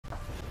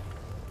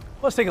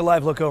Let's take a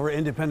live look over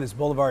Independence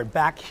Boulevard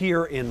back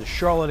here in the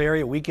Charlotte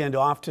area. Weekend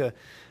off to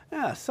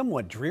a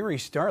somewhat dreary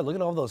start. Look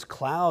at all those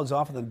clouds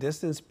off in the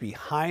distance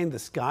behind the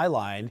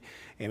skyline.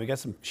 And we got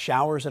some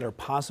showers that are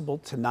possible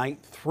tonight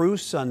through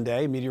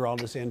Sunday.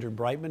 Meteorologist Andrew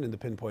Brightman in the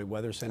Pinpoint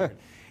Weather Center.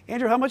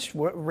 Andrew, how much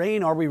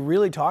rain are we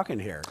really talking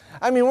here?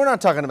 I mean, we're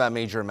not talking about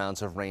major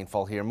amounts of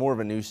rainfall here, more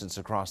of a nuisance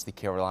across the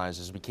Carolinas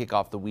as we kick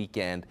off the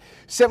weekend.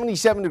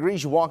 77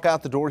 degrees, you walk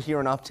out the door here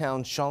in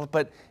uptown Charlotte,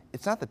 but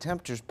it's not the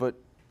temperatures, but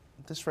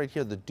this right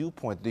here, the dew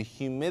point, the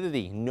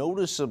humidity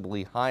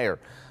noticeably higher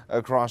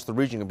across the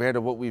region compared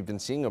to what we've been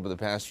seeing over the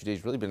past few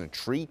days. Really been a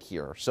treat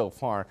here so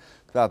far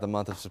throughout the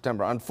month of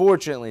September.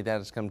 Unfortunately, that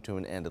has come to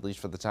an end, at least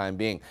for the time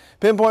being.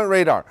 Pinpoint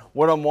radar,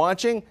 what I'm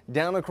watching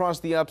down across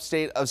the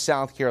upstate of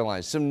South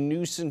Carolina. Some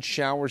nuisance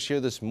showers here,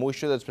 this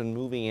moisture that's been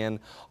moving in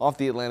off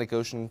the Atlantic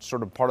Ocean,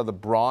 sort of part of the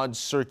broad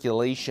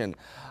circulation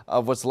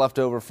of what's left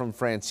over from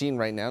Francine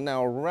right now.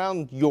 Now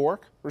around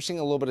York, we're seeing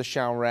a little bit of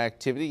shower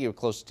activity. You're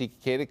close to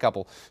Decatur, a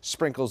couple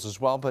sprinkles as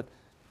well, but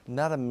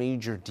not a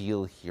major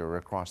deal here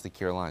across the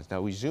Carolinas.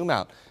 Now we zoom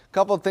out. A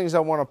couple of things I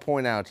want to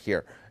point out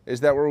here is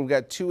that we've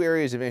got two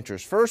areas of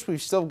interest. First,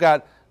 we've still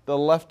got the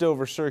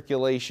leftover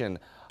circulation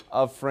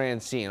of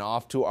Francine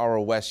off to our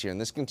west here, and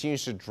this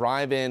continues to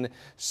drive in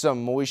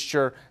some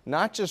moisture,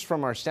 not just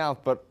from our south,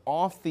 but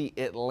off the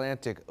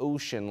Atlantic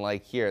Ocean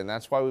like here, and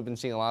that's why we've been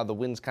seeing a lot of the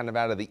winds kind of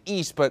out of the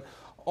east, but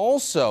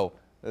also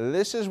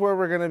this is where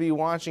we're going to be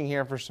watching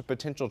here for some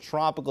potential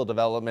tropical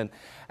development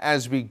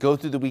as we go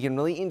through the weekend,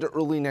 really into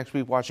early next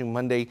week, watching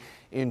Monday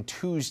and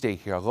Tuesday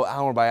here. I'll go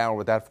hour by hour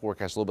with that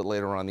forecast a little bit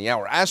later on in the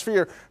hour. As for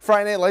your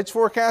Friday Night Lights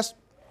forecast,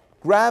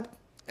 grab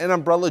an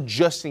umbrella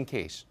just in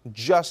case.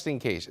 Just in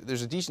case.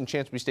 There's a decent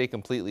chance we stay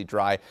completely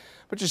dry,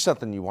 but just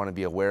something you want to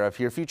be aware of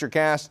here.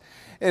 Futurecast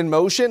in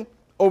motion,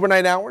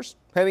 overnight hours,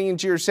 heading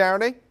into your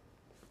Saturday.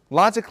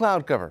 Lots of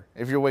cloud cover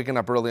if you're waking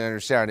up early on your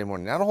Saturday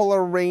morning. Not a whole lot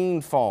of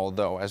rainfall,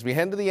 though. As we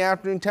head into the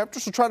afternoon,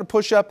 temperatures will try to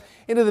push up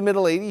into the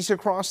middle 80s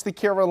across the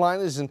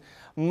Carolinas and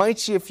might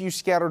see a few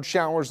scattered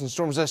showers and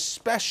storms,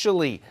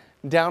 especially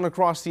down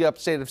across the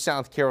upstate of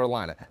South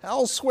Carolina.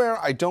 Elsewhere,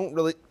 I don't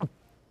really,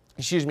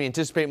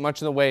 anticipate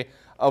much in the way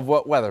of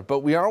wet weather. But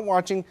we are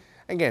watching,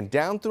 again,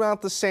 down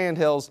throughout the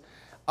Sandhills,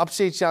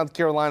 upstate South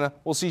Carolina.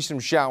 We'll see some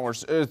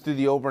showers through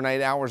the overnight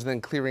hours and then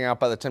clearing out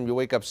by the time you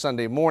wake up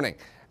Sunday morning.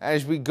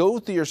 As we go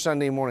through your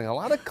Sunday morning, a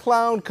lot of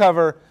cloud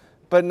cover,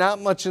 but not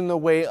much in the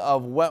way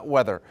of wet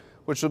weather,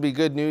 which will be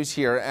good news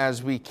here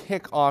as we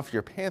kick off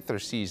your Panther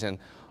season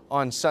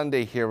on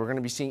Sunday here. We're going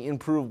to be seeing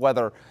improved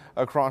weather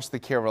across the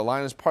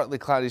Carolinas, partly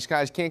cloudy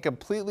skies. Can't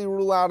completely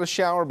rule out a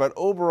shower, but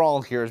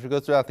overall here, as we go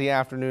throughout the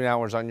afternoon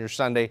hours on your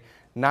Sunday,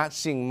 not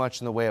seeing much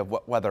in the way of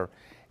wet weather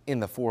in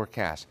the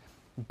forecast.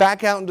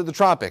 Back out into the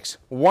tropics,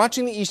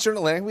 watching the eastern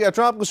Atlantic, we got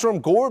Tropical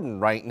Storm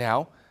Gordon right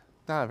now.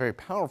 Not a very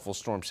powerful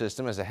storm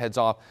system as it heads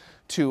off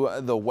to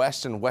the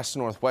west and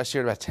west-northwest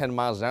here at about 10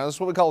 miles an hour. This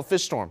is what we call a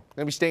fish storm.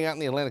 Going to be staying out in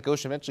the Atlantic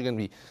Ocean, eventually going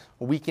to be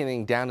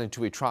weakening down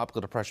into a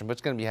tropical depression, but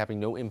it's going to be having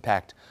no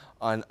impact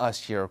on us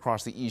here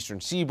across the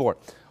eastern seaboard.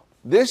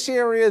 This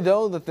area,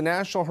 though, that the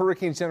National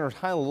Hurricane Center is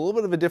highlighting, a little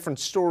bit of a different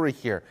story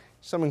here.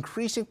 Some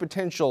increasing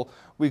potential.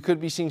 We could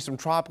be seeing some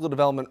tropical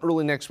development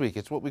early next week.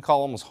 It's what we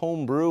call almost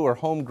home brew or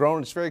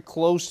homegrown. It's very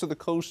close to the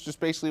coast, just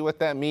basically what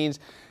that means.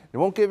 It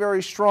won't get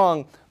very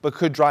strong, but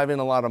could drive in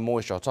a lot of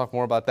moisture. I'll talk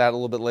more about that a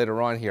little bit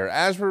later on here.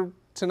 As for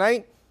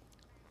tonight,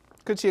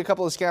 could see a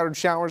couple of scattered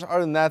showers. Other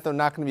than that, they're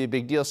not going to be a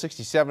big deal.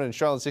 67 in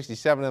Charlotte,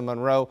 67 in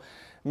Monroe,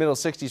 middle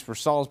 60s for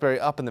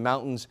Salisbury. Up in the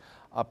mountains,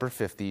 upper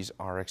 50s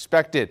are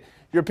expected.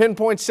 Your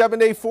Pinpoint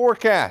 7-day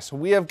forecast.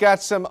 We have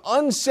got some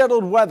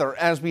unsettled weather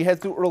as we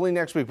head through early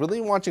next week.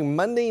 Really watching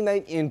Monday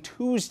night and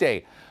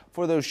Tuesday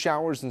for those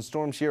showers and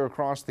storms here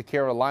across the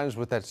Carolinas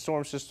with that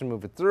storm system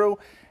moving through.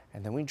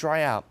 And then we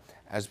dry out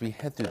as we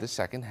head through the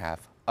second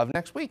half of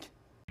next week.